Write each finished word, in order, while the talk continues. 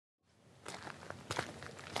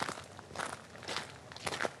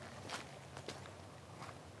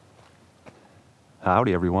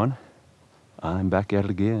Howdy everyone. I'm back at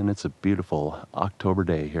it again. It's a beautiful October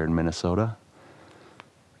day here in Minnesota.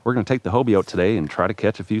 We're going to take the Hobie out today and try to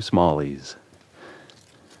catch a few smallies.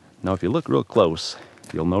 Now if you look real close,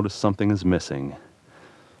 you'll notice something is missing.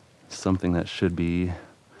 Something that should be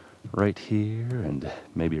right here and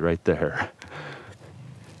maybe right there.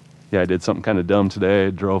 Yeah, I did something kind of dumb today. I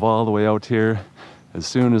drove all the way out here. As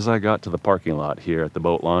soon as I got to the parking lot here at the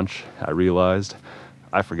boat launch, I realized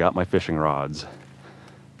I forgot my fishing rods.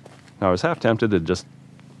 Now I was half tempted to just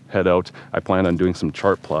head out. I plan on doing some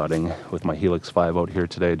chart plotting with my Helix 5 out here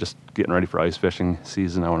today, just getting ready for ice fishing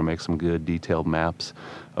season. I want to make some good detailed maps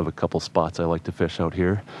of a couple spots I like to fish out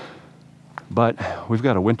here. But we've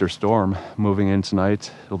got a winter storm moving in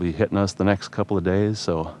tonight. It'll be hitting us the next couple of days,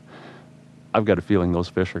 so I've got a feeling those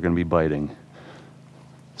fish are going to be biting.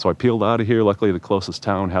 So I peeled out of here. Luckily the closest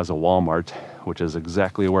town has a Walmart, which is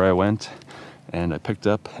exactly where I went. And I picked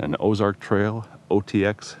up an Ozark Trail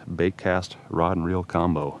OTX bait cast rod and reel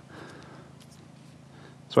combo.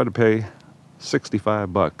 So I had to pay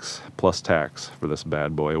 65 bucks plus tax for this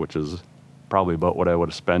bad boy, which is probably about what I would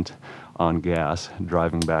have spent on gas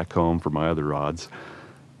driving back home for my other rods.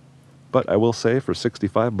 But I will say for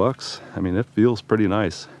 65 bucks, I mean, it feels pretty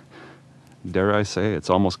nice. Dare I say it's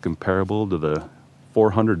almost comparable to the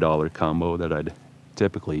 $400 combo that I'd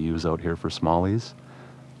typically use out here for smallies.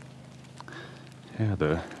 Yeah,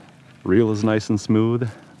 the reel is nice and smooth.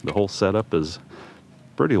 The whole setup is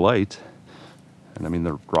pretty light. And I mean,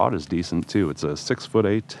 the rod is decent too. It's a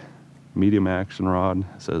 6'8" medium action rod.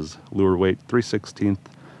 It says lure weight 3/16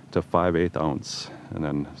 to 5/8 ounce, and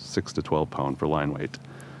then 6 to 12 pound for line weight.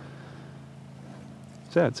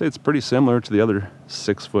 So yeah, I'd say it's pretty similar to the other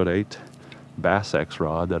 6'8" Bass X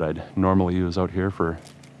rod that I'd normally use out here for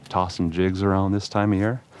tossing jigs around this time of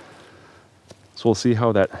year. So we'll see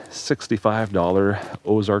how that $65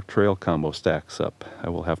 Ozark Trail combo stacks up. I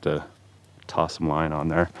will have to toss some line on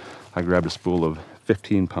there. I grabbed a spool of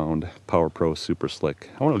 15-pound Power Pro Super Slick.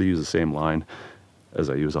 I wanted to use the same line as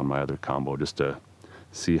I use on my other combo just to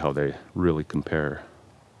see how they really compare.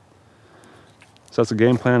 So that's the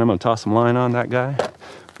game plan. I'm going to toss some line on that guy.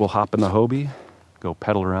 We'll hop in the Hobie, go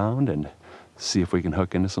pedal around, and see if we can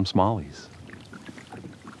hook into some smallies.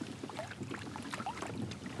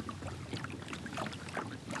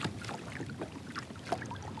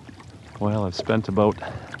 Well, I've spent about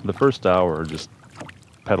the first hour just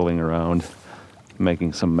pedaling around,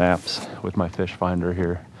 making some maps with my fish finder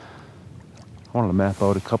here. I wanted to map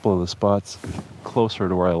out a couple of the spots closer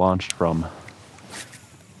to where I launched from,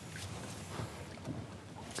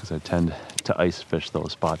 because I tend to ice fish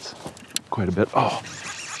those spots quite a bit. Oh,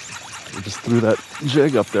 I just threw that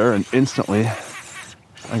jig up there and instantly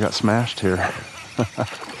I got smashed here.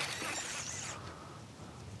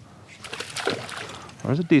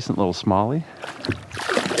 There's a decent little smallie.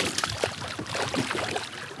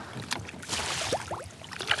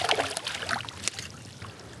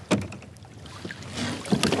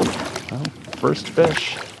 Well, first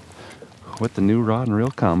fish with the new rod and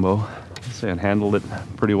reel combo. I'd say I handled it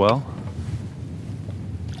pretty well.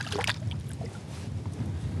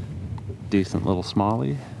 Decent little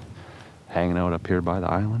smallie hanging out up here by the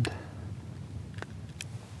island.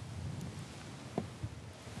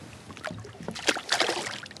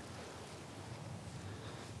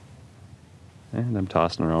 And I'm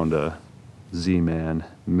tossing around a Z-Man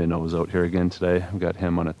minnows out here again today. I've got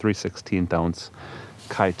him on a 3/16 ounce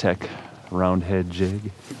Kitech round head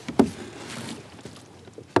jig.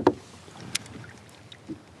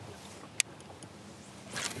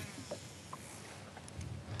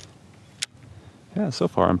 Yeah, so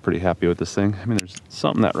far I'm pretty happy with this thing. I mean, there's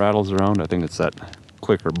something that rattles around. I think it's that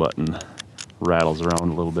clicker button rattles around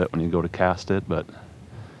a little bit when you go to cast it, but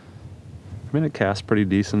I mean, it casts pretty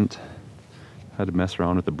decent. Had to mess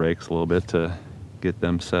around with the brakes a little bit to get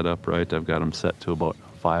them set up right. I've got them set to about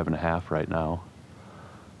 5.5 right now.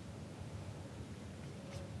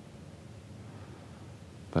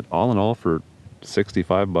 But all in all, for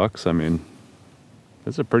 65 bucks, I mean,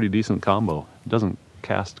 it's a pretty decent combo. It doesn't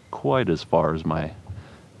cast quite as far as my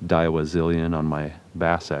Daiwa Zillion on my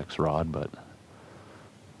Bass X rod, but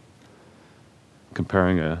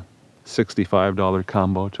comparing a $65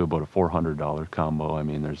 combo to about a $400 combo, I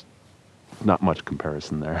mean, there's not much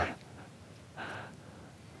comparison there.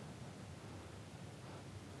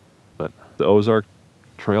 But the Ozark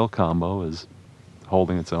Trail combo is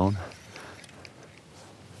holding its own.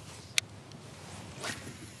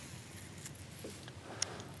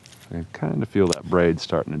 I kind of feel that braid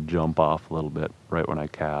starting to jump off a little bit right when I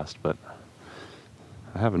cast, but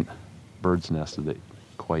I haven't bird's nested it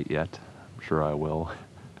quite yet. I'm sure I will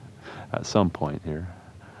at some point here.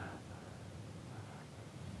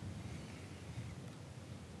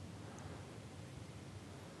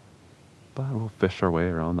 But we'll fish our way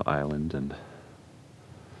around the island and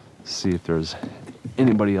see if there's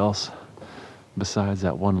anybody else besides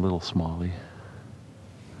that one little smallie.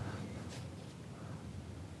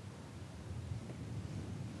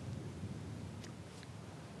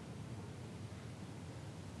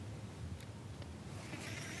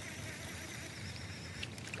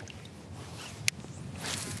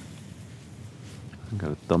 I'm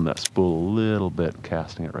gonna thumb that spool a little bit,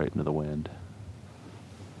 casting it right into the wind.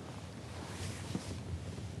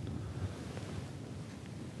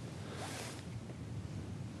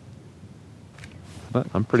 But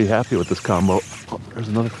I'm pretty happy with this combo. Oh, there's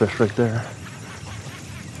another fish right there.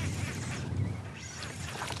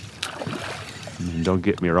 I mean, don't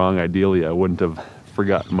get me wrong, ideally I wouldn't have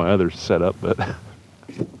forgotten my other setup, but yeah,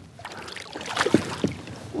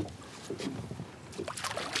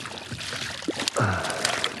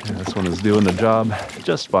 this one is doing the job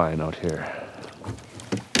just fine out here.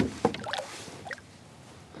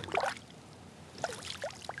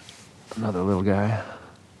 Another little guy.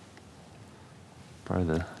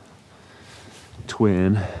 Probably the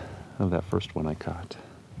twin of that first one I caught.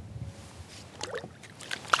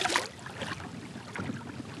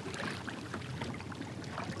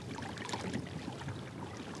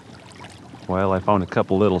 Well, I found a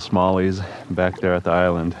couple little smallies back there at the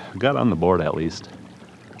island. Got on the board at least.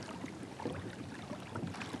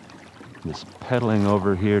 Just pedaling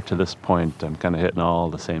over here to this point, I'm kind of hitting all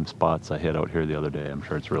the same spots I hit out here the other day. I'm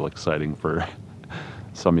sure it's real exciting for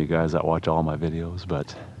some of you guys that watch all my videos,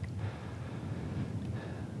 but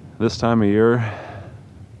this time of year,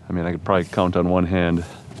 I mean, I could probably count on one hand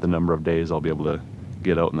the number of days I'll be able to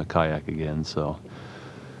get out in the kayak again, so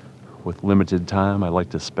with limited time, I like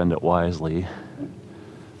to spend it wisely.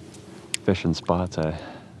 Fishing spots, I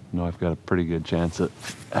know I've got a pretty good chance at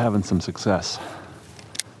having some success.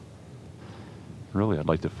 Really, I'd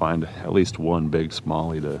like to find at least one big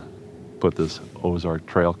smallie to put this Ozark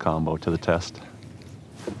Trail combo to the test.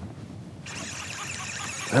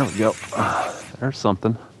 There we go. There's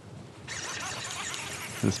something.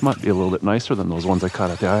 This might be a little bit nicer than those ones I caught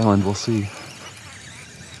at the island. We'll see.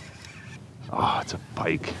 Oh, it's a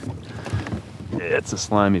pike. It's a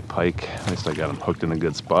slimy pike. At least I got him hooked in a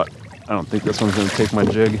good spot. I don't think this one's going to take my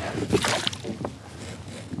jig.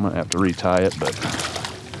 I might have to retie it, but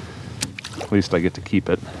at least I get to keep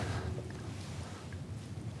it.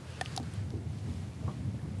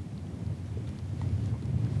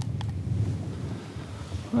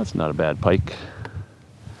 That's not a bad pike.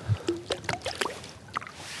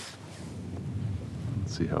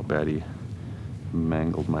 Let's see how bad he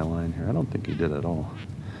mangled my line here. I don't think he did at all.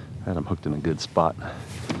 I had him hooked in a good spot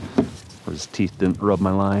where his teeth didn't rub my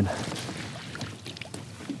line.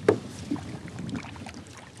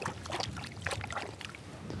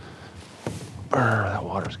 Brr, that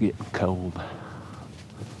water's getting cold.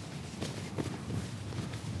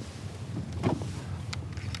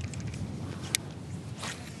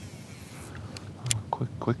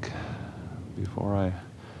 Quick, before I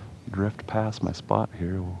drift past my spot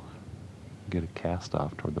here, we'll get a cast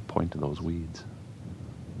off toward the point of those weeds.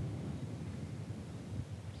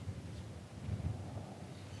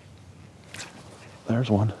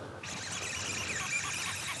 There's one.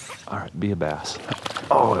 All right, be a bass.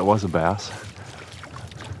 Oh, it was a bass.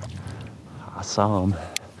 I saw him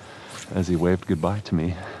as he waved goodbye to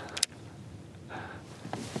me.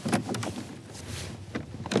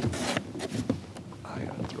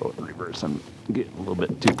 I'm getting a little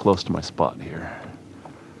bit too close to my spot here.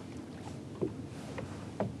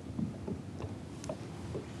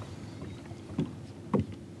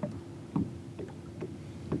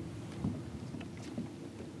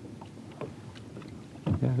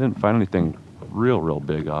 Yeah, I didn't find anything real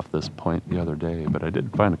big off this point the other day, but I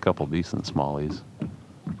did find a couple decent smallies.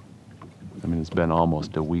 I mean, it's been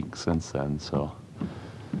almost a week since then, so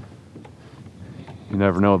you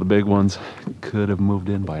never know, the big ones could have moved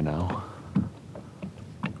in by now.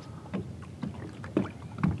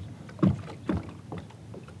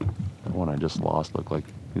 The one I just lost looked like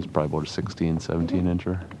he was probably about a 16, 17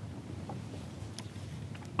 incher.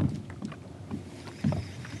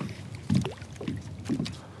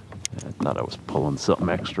 I thought I was pulling something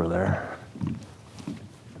extra there.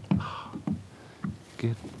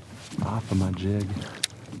 Get off of my jig.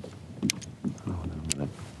 Oh, I'm gonna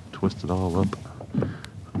twist it all up.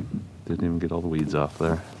 Didn't even get all the weeds off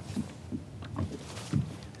there.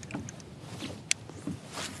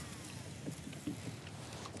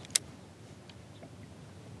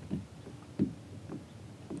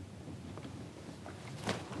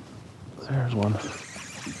 There's one.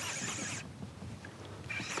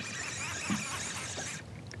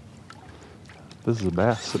 this is a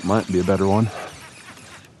bass, it might be a better one.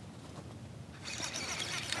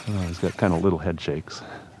 Oh, he's got kind of little head shakes.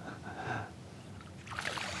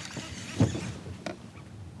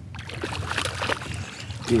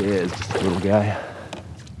 Yeah, it's just a little guy.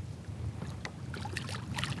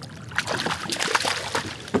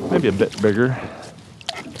 Maybe a bit bigger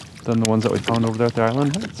than the ones that we found over there at the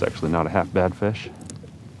island. It's actually not a half bad fish.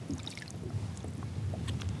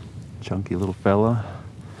 Chunky little fella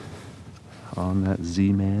on that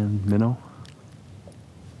Z-Man minnow.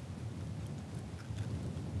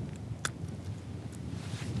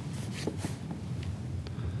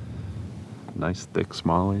 Nice thick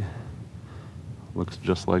smallie. Looks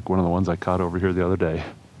just like one of the ones I caught over here the other day.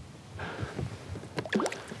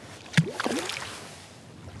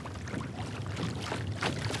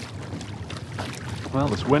 Well,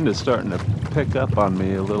 this wind is starting to pick up on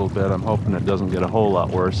me a little bit. I'm hoping it doesn't get a whole lot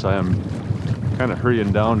worse. I am kind of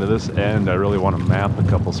hurrying down to this end. I really want to map a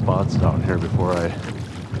couple spots down here before I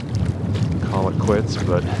call it quits,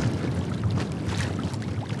 but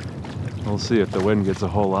we'll see if the wind gets a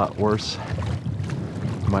whole lot worse.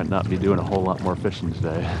 Might not be doing a whole lot more fishing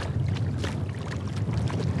today.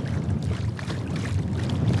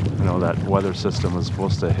 I know that weather system is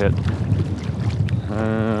supposed to hit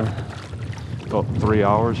about 3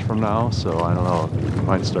 hours from now, so I don't know, it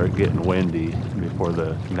might start getting windy before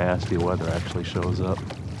the nasty weather actually shows up.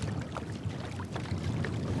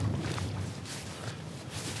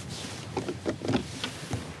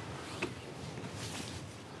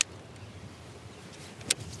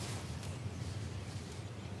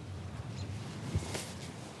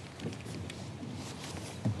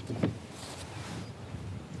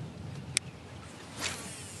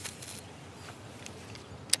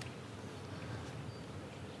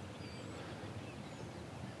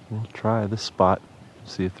 We'll try this spot,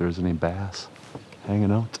 see if there's any bass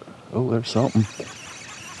hanging out. Oh, there's something. I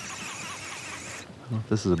don't know if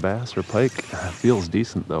this is a bass or pike. It feels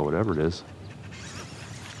decent though, whatever it is.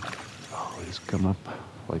 Oh, he's come up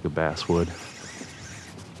like a bass would.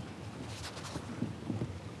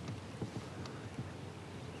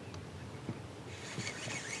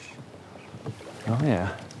 Oh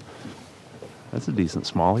yeah, that's a decent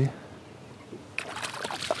smallie.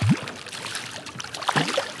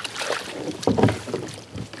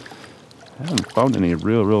 I haven't found any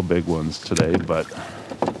real big ones today, but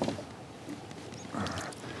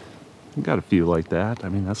I've got a few like that. I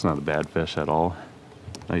mean, that's not a bad fish at all.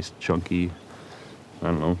 Nice chunky, I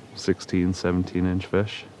don't know, 16, 17 inch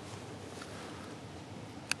fish.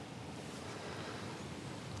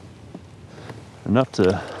 Enough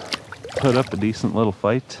to put up a decent little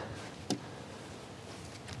fight.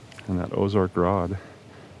 And that Ozark rod,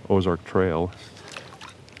 Ozark Trail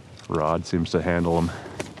rod seems to handle them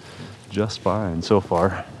just fine so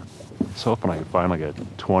far. So hoping I can find like a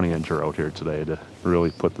 20-incher out here today to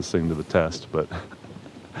really put this thing to the test, but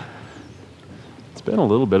it's been a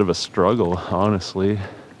little bit of a struggle, honestly. I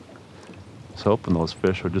was hoping those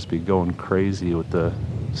fish would just be going crazy with the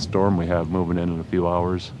storm we have moving in a few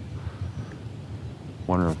hours.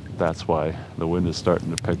 Wonder if that's why the wind is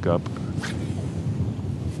starting to pick up.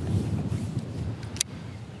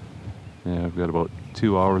 Yeah, I've got about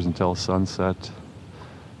 2 hours until sunset.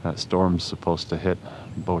 That storm's supposed to hit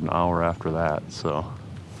about an hour after that, so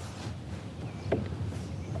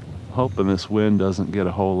hoping this wind doesn't get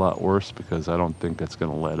a whole lot worse, because I don't think it's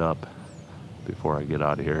going to let up before I get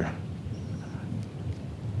out of here.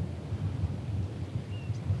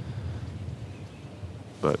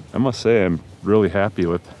 But I must say I'm really happy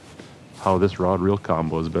with how this rod reel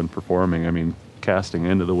combo has been performing. I mean, casting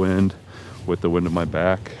into the wind with the wind at my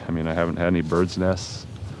back. I mean, I haven't had any bird's nests.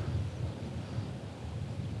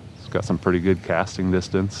 Got some pretty good casting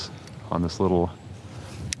distance on this little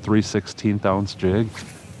 3/16 ounce jig.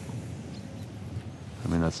 I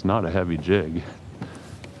mean, that's not a heavy jig.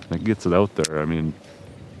 It gets it out there. I mean,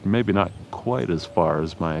 maybe not quite as far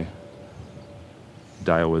as my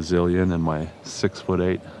Daiwa Zillion and my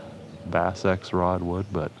 6'8" Bass X rod would,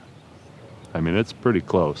 but I mean, it's pretty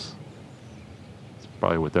close. It's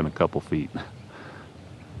probably within a couple feet.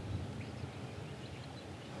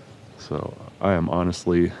 So I am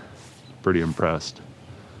honestly pretty impressed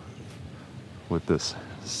with this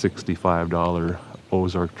 $65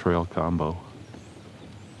 Ozark Trail combo.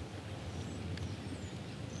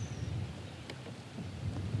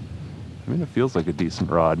 I mean, it feels like a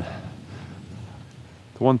decent rod.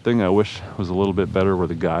 The one thing I wish was a little bit better were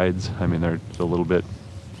the guides. I mean, they're a little bit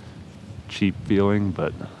cheap feeling,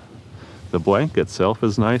 but the blank itself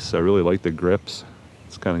is nice. I really like the grips.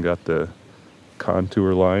 It's kind of got the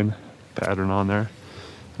contour line pattern on there.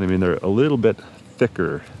 I mean, they're a little bit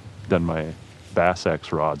thicker than my Bass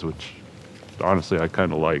X rods, which honestly I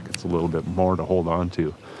kind of like. It's a little bit more to hold on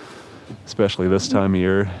to, especially this time of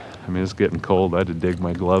year. I mean, it's getting cold. I had to dig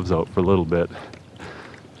my gloves out for a little bit.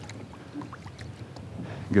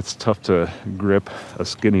 It gets tough to grip a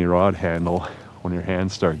skinny rod handle when your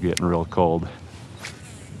hands start getting real cold.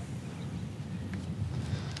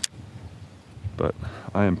 But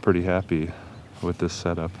I am pretty happy with this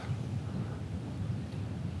setup.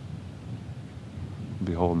 I'll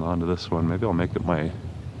be holding on to this one. Maybe I'll make it my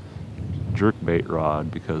jerkbait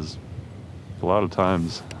rod, because a lot of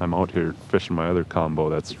times I'm out here fishing my other combo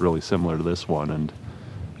that's really similar to this one, and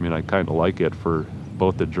I mean, I kind of like it for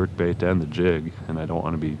both the jerkbait and the jig, and I don't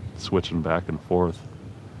want to be switching back and forth,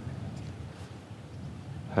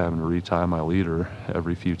 having to retie my leader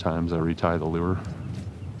every few times I retie the lure.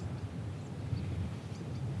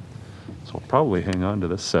 So I'll probably hang on to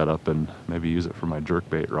this setup and maybe use it for my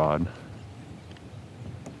jerkbait rod.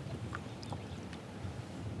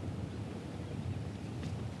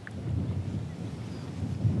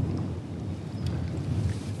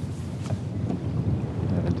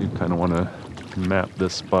 And I do kind of want to map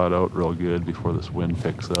this spot out real good before this wind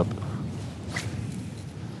picks up.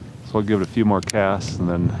 So I'll give it a few more casts, and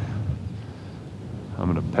then I'm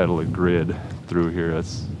going to pedal a grid through here.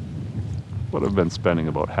 That's what I've been spending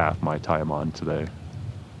about half my time on today.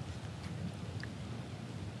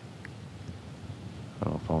 I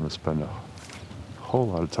don't know if I want to spend a whole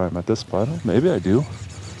lot of time at this spot. Maybe I do.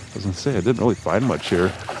 I was going to say, I didn't really find much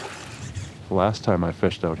here the last time I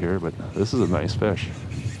fished out here, but this is a nice fish.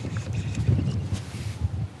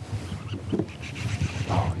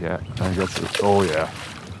 Oh yeah, I guess oh yeah,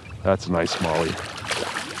 that's a nice smallie.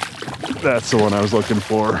 That's the one I was looking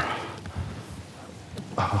for.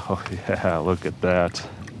 Oh yeah, look at that.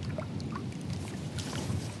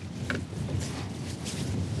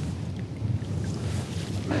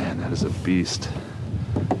 Man, that is a beast.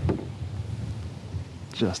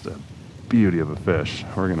 Just a beauty of a fish.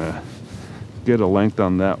 We're gonna get a length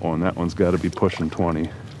on that one. That one's got to be pushing 20.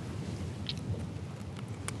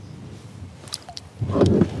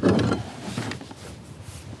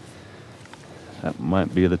 That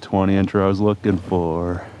might be the 20-incher I was looking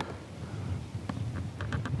for.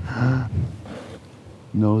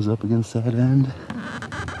 Nose up against that end.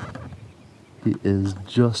 He is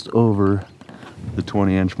just over the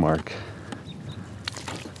 20-inch mark.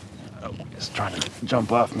 Oh, he's trying to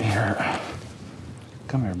jump off me here.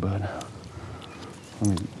 Come here, bud.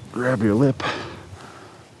 Let me grab your lip.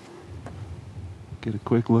 Get a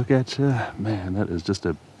quick look at you. Man, that is just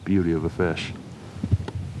a beauty of a fish.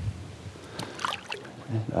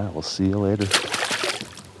 And I will see you later.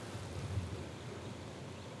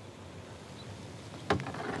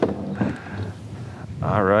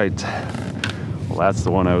 All right. Well, that's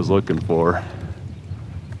the one I was looking for.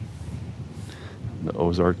 The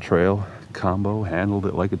Ozark Trail combo handled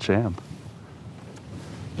it like a champ.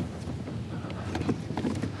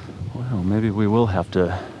 Well, maybe we will have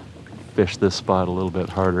to fish this spot a little bit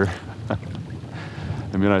harder.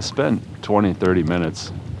 I mean, I spent 20-30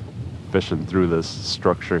 minutes fishing through this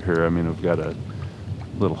structure here. I mean, we've got a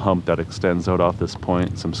little hump that extends out off this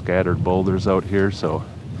point, some scattered boulders out here, so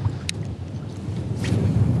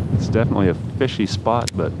it's definitely a fishy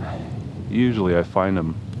spot, but usually I find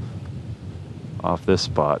them off this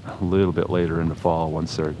spot a little bit later in the fall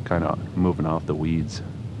once they're kind of moving off the weeds.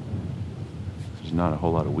 There's not a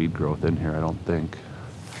whole lot of weed growth in here, I don't think.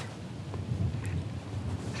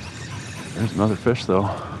 There's another fish though.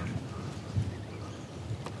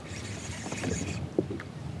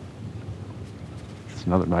 It's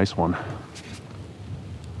another nice one.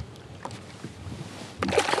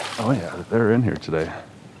 Oh yeah, they're in here today.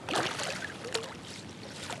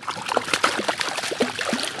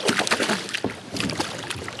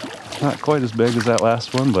 Not quite as big as that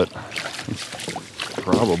last one, but it's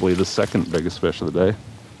probably the second biggest fish of the day.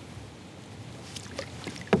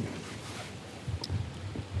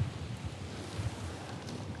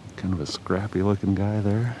 Kind of a scrappy looking guy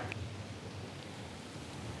there.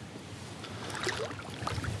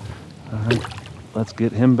 All right, let's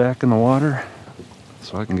get him back in the water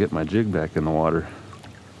so I can get my jig back in the water.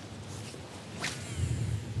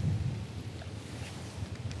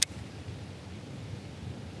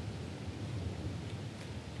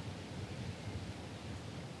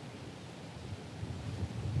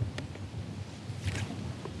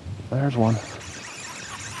 There's one.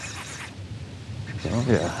 Oh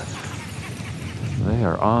yeah, they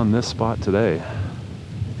are on this spot today.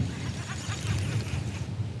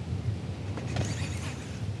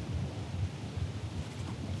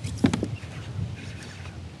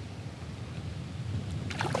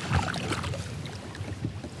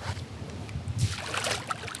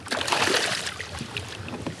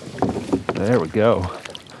 There we go.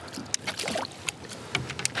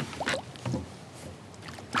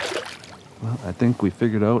 Well, I think we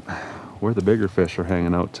figured out where the bigger fish are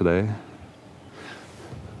hanging out today.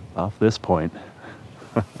 Off this point.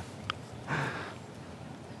 Yeah,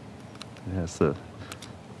 it's the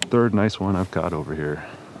third nice one I've caught over here.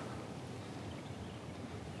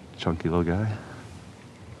 Chunky little guy.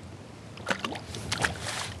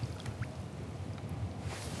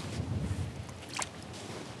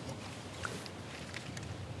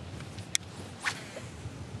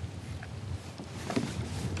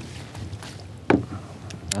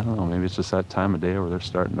 I don't know, maybe it's just that time of day where they're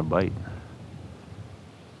starting to bite.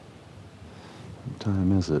 What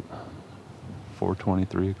time is it?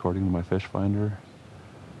 4:23 according to my fish finder.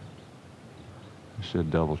 I should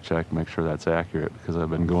double check, make sure that's accurate, because I've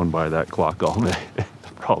been going by that clock all day.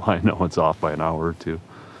 For all I know, it's off by an hour or two.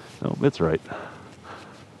 No, it's right.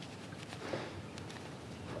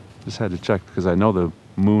 Just had to check because I know the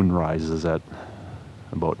moon rises at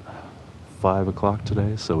about 5 o'clock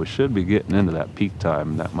today, so we should be getting into that peak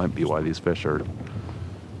time. That might be why these fish are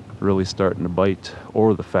really starting to bite,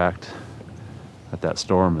 or the fact that that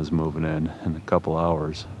storm is moving in a couple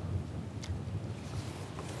hours.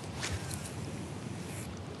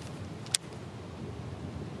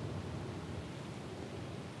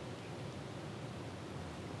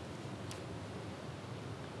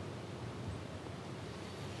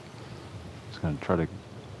 Just gonna try to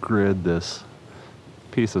grid this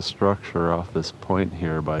piece of structure off this point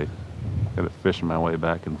here by kind of fishing my way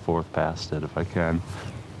back and forth past it if I can.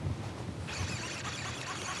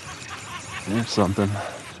 There's something.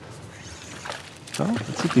 Oh,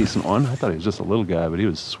 that's a decent one. I thought he was just a little guy, but he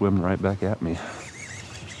was swimming right back at me.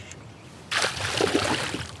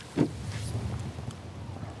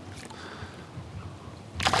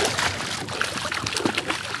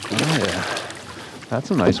 Oh yeah,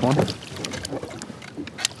 that's a nice one.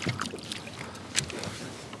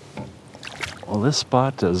 Well, this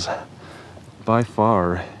spot has by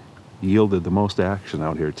far yielded the most action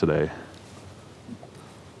out here today.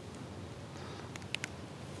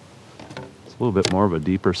 It's a little bit more of a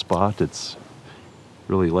deeper spot. It's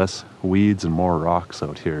really less weeds and more rocks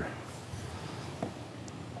out here.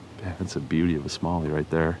 Man, that's a beauty of a smallie right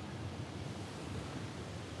there.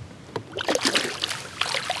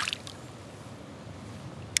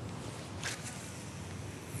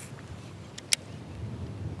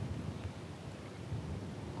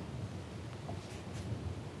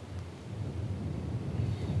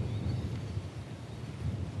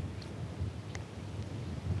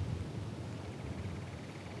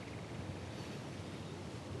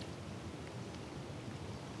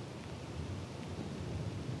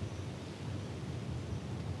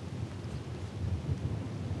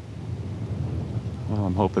 Well,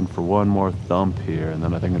 I'm hoping for one more thump here, and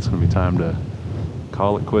then I think it's going to be time to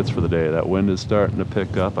call it quits for the day. That wind is starting to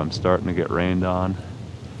pick up. I'm starting to get rained on.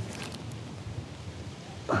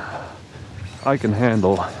 I can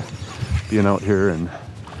handle being out here in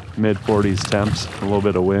mid-40s temps, a little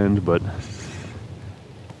bit of wind, but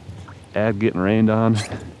add getting rained on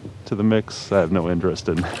to the mix, I have no interest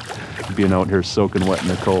in being out here soaking wet in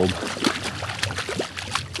the cold.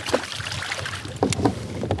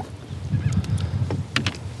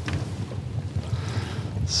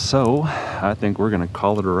 So, I think we're gonna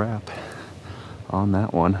call it a wrap on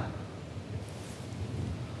that one.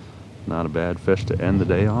 Not a bad fish to end the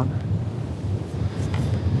day on.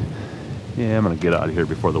 Yeah, I'm gonna get out of here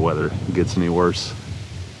before the weather gets any worse.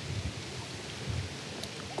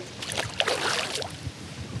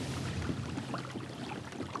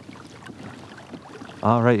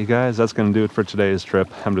 All right, you guys, that's gonna do it for today's trip.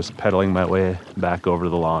 I'm just pedaling my way back over to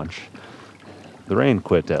the launch. The rain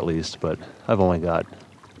quit at least, but I've only got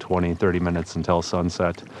 20-30 minutes until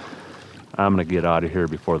sunset. I'm gonna get out of here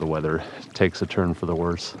before the weather takes a turn for the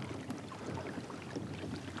worse.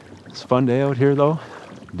 It's a fun day out here though.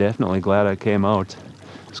 Definitely glad I came out.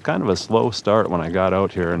 It's kind of a slow start when I got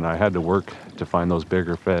out here and I had to work to find those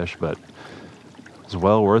bigger fish, but it was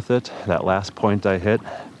well worth it. That last point I hit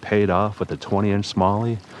paid off with a 20-inch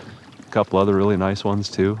smallie. A couple other really nice ones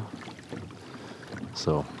too.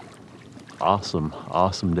 So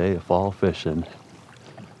awesome day of fall fishing.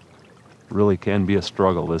 Really can be a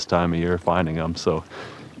struggle this time of year finding them, so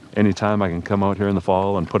anytime I can come out here in the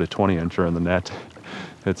fall and put a 20-incher in the net,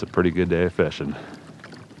 it's a pretty good day of fishing.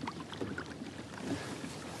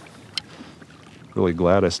 Really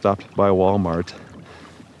glad I stopped by Walmart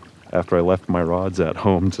after I left my rods at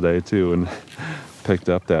home today too and picked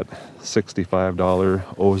up that $65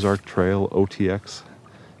 Ozark Trail OTX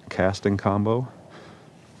casting combo.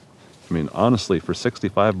 I mean, honestly, for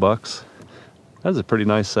 65 bucks, that's a pretty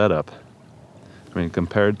nice setup. I mean,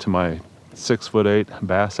 compared to my 6'8"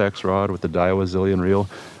 Bass X rod with the Daiwa Zillion reel,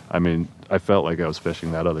 I mean, I felt like I was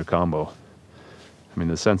fishing that other combo. I mean,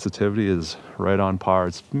 the sensitivity is right on par.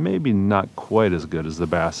 It's maybe not quite as good as the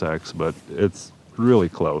Bass X, but it's really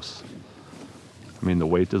close. I mean, the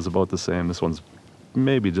weight is about the same. This one's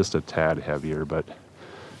maybe just a tad heavier, but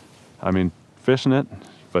I mean, fishing it,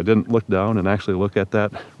 if I didn't look down and actually look at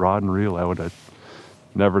that rod and reel, I would have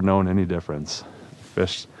never known any difference.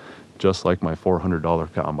 Fished just like my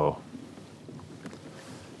 $400 combo.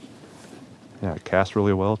 Yeah, it cast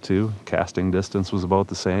really well too. Casting distance was about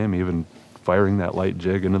the same, even firing that light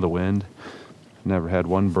jig into the wind. Never had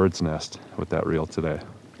one bird's nest with that reel today.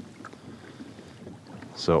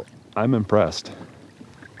 So I'm impressed.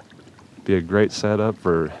 Be a great setup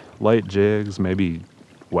for light jigs, maybe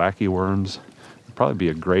wacky worms. Probably be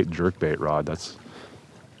a great jerkbait rod. That's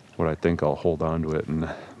what I think I'll hold on to it and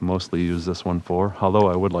mostly use this one for. Although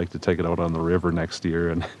I would like to take it out on the river next year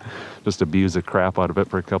and just abuse the crap out of it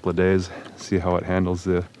for a couple of days. See how it handles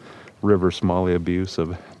the river smallie abuse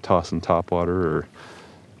of tossing topwater or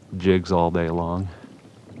jigs all day long.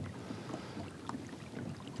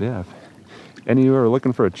 Yeah, if any of you are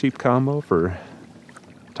looking for a cheap combo for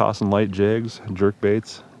tossing light jigs, jerk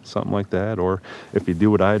baits, something like that, or if you do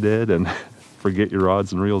what I did and forget your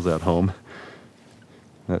rods and reels at home,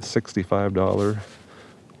 that $65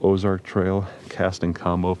 Ozark Trail casting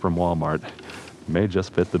combo from Walmart may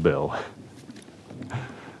just fit the bill.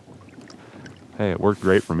 Hey, it worked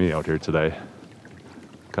great for me out here today.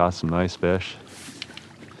 Caught some nice fish.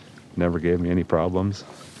 Never gave me any problems.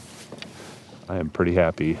 I am pretty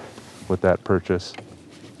happy with that purchase.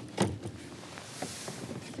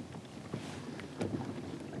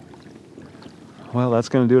 Well, that's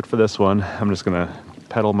going to do it for this one. I'm just going to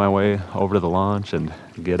pedal my way over to the launch and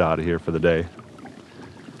get out of here for the day.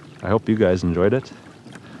 I hope you guys enjoyed it.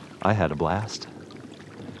 I had a blast.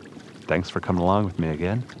 Thanks for coming along with me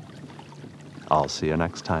again. I'll see you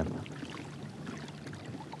next time.